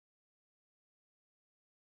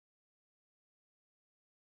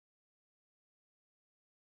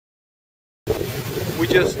We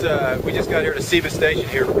just got here to Seaba Station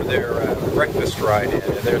here for their breakfast ride, and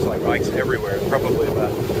there's like bikes everywhere. Probably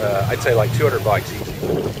about I'd say like 200 bikes easy.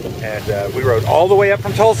 And we rode all the way up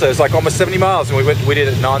from Tulsa. It's like almost 70 miles, and we did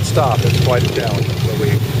it non-stop. It's quite a challenge, but we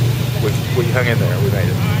hung in there. We made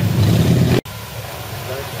it.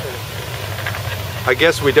 I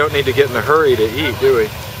guess we don't need to get in a hurry to eat, do we?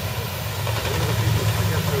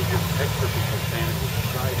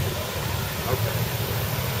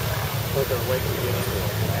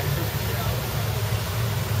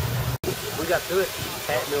 We got through it,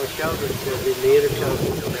 patting on shoulders, did the other shoulders,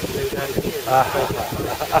 you'll never do that again.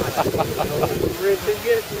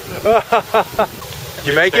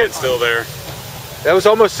 You make it? Still there. That was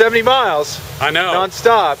almost 70 miles. I know.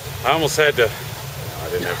 Non-stop. I almost had to. I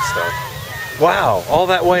didn't have to stop. Wow, all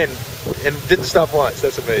that way and didn't stop once.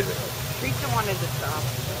 That's amazing. Rita wanted to stop.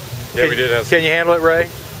 Yeah, we did have. Can you handle it, Ray?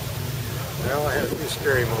 Well, I had a few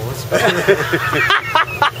scary moments.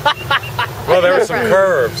 Well, there were some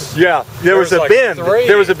curves. Yeah, there was a like bend. three.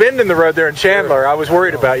 There was a bend in the road there in Chandler. I was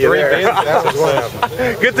worried about you there. That was one of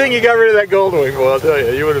them. Good thing you got rid of that Goldwing. Well, I'll tell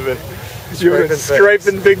you, you would have been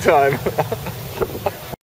scraping big time.